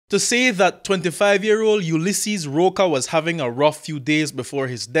To say that 25-year-old Ulysses Roca was having a rough few days before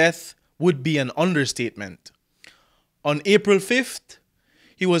his death would be an understatement. On April 5th,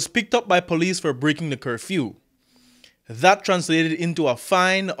 he was picked up by police for breaking the curfew. That translated into a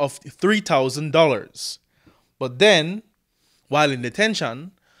fine of $3,000. But then, while in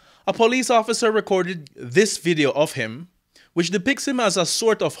detention, a police officer recorded this video of him, which depicts him as a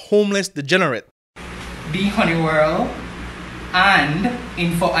sort of homeless degenerate. Be Honeywell and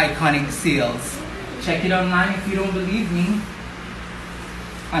Info Iconic Sales. Check it online if you don't believe me.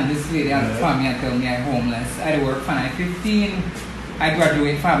 And this lady on the family and tell me I'm homeless. I work from 15. I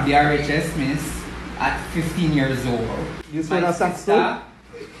graduated from the RHS Miss at 15 years old. You saw that saxo?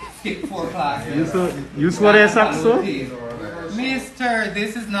 Skip 4 classes. You saw that saxo? Mister,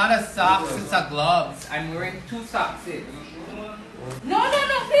 this is not a socks, it's a gloves. I'm wearing 2 socks. No,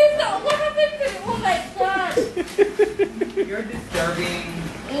 please don't. What happened to you? Oh my God. You're disturbing.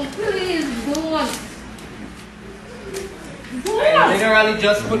 Oh, please don't. I literally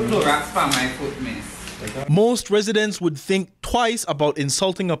just put Clorox on my foot, miss. Most residents would think twice about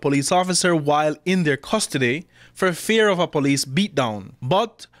insulting a police officer while in their custody for fear of a police beatdown.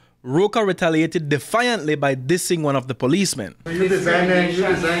 But Roca retaliated defiantly by dissing one of the policemen. You designed those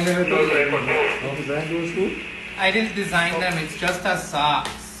too? I didn't design them, it's just a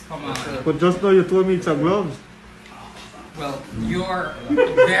socks. Come on. But just now you told me it's a gloves. Well, you're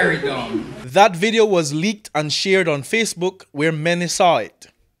very dumb. That video was leaked and shared on Facebook where many saw it.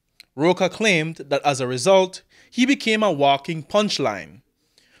 Roca claimed that as a result, he became a walking punchline.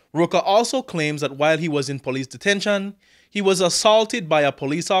 Roca also claims that while he was in police detention, he was assaulted by a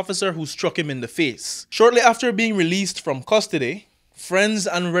police officer who struck him in the face. Shortly after being released from custody, friends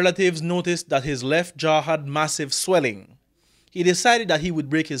and relatives noticed that his left jaw had massive swelling. He decided that he would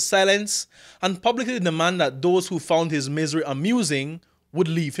break his silence and publicly demand that those who found his misery amusing would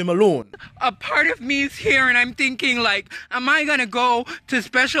leave him alone. A part of me is here and I'm thinking like, am I gonna go to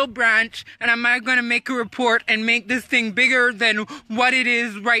special branch and am I gonna make a report and make this thing bigger than what it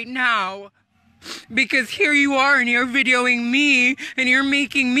is right now? Because here you are and you're videoing me and you're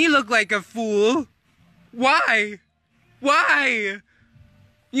making me look like a fool. Why? Why?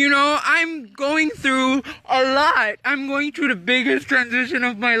 You know, I'm going through a lot. I'm going through the biggest transition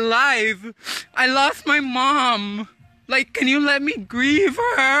of my life. I lost my mom. Like, can you let me grieve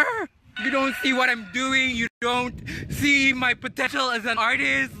her? You don't see what I'm doing. You don't see my potential as an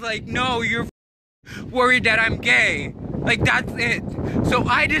artist. Like, no, you're worried that I'm gay. Like, that's it. So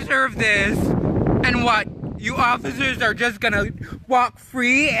I deserve this. And what? You officers are just gonna walk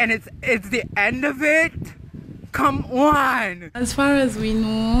free and it's the end of it? Come on! As far as we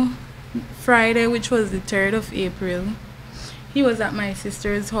know, Friday, which was the 3rd of April, he was at my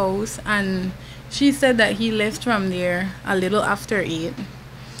sister's house and she said that he left from there a little after 8,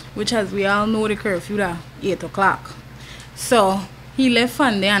 which as we all know the curfew at 8 o'clock. So he left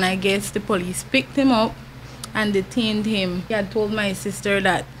from there and I guess the police picked him up and detained him. He had told my sister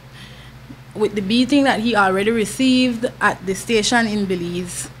that with the beating that he already received at the station in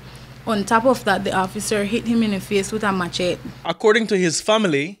Belize, on top of that, the officer hit him in the face with a machete. According to his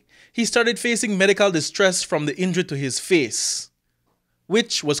family, he started facing medical distress from the injury to his face,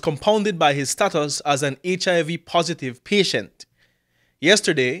 which was compounded by his status as an HIV-positive patient.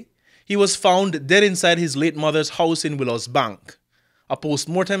 Yesterday, he was found dead inside his late mother's house in Willows Bank. A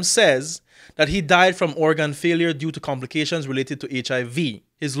post-mortem says that he died from organ failure due to complications related to HIV.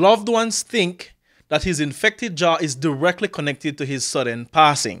 His loved ones think that his infected jaw is directly connected to his sudden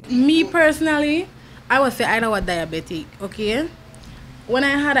passing. Me personally, I would say I was diabetic, okay? When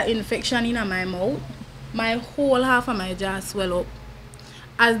I had an infection in my mouth, my whole half of my jaw swelled up.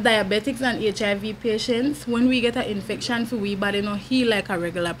 As diabetics and HIV patients, when we get an infection for we body not heal like a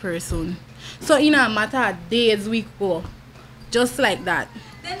regular person. So in a matter of days we go, just like that.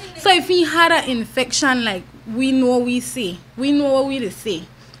 So if he had an infection, like we know what we say, we know what we say.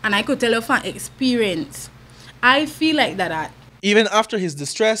 And I could tell you from experience, I feel like that. Even after his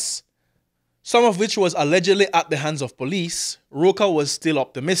distress, some of which was allegedly at the hands of police, Roca was still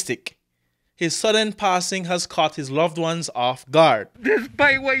optimistic. His sudden passing has caught his loved ones off guard.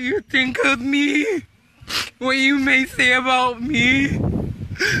 Despite what you think of me, what you may say about me,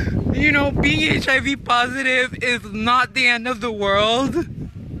 you know, being HIV positive is not the end of the world.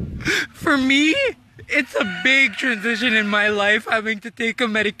 For me, it's a big transition in my life having to take a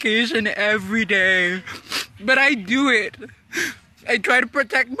medication every day. But I do it. I try to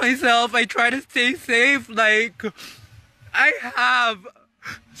protect myself. I try to stay safe. Like, I have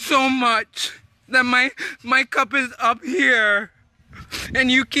so much that my cup is up here.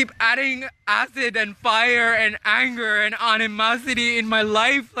 and you keep adding acid and fire and anger and animosity in my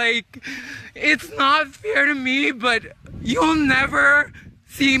life. Like, it's not fair to me, but you'll never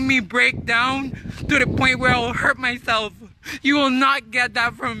see me break down to the point where I'll hurt myself. You will not get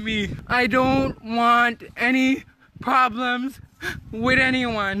that from me. I don't want any problems with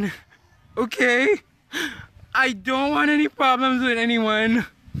anyone, okay? I don't want any problems with anyone.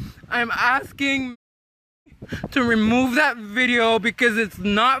 I'm asking to remove that video because it's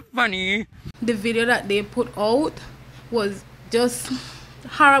not funny. The video that they put out was just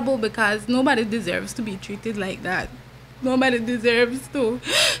horrible because nobody deserves to be treated like that. Nobody deserves to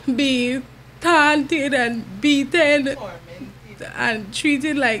be taunted and beaten and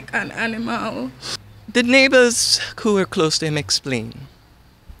treated like an animal. The neighbors who were close to him explained.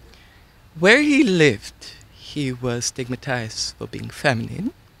 Where he lived, he was stigmatized for being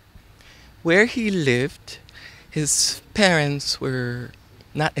feminine. Where he lived, his parents were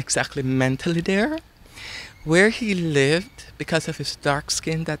not exactly mentally there. Where he lived, because of his dark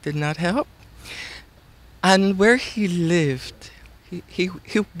skin, that did not help. And where he lived, he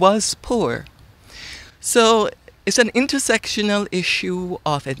was poor. So it's an intersectional issue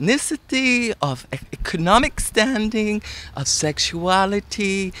of ethnicity, of economic standing, of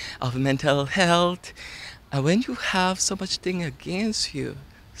sexuality, of mental health. And when you have so much thing against you,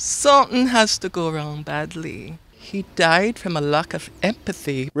 something has to go wrong badly. He died from a lack of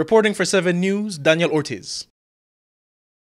empathy. Reporting for 7 News, Daniel Ortiz.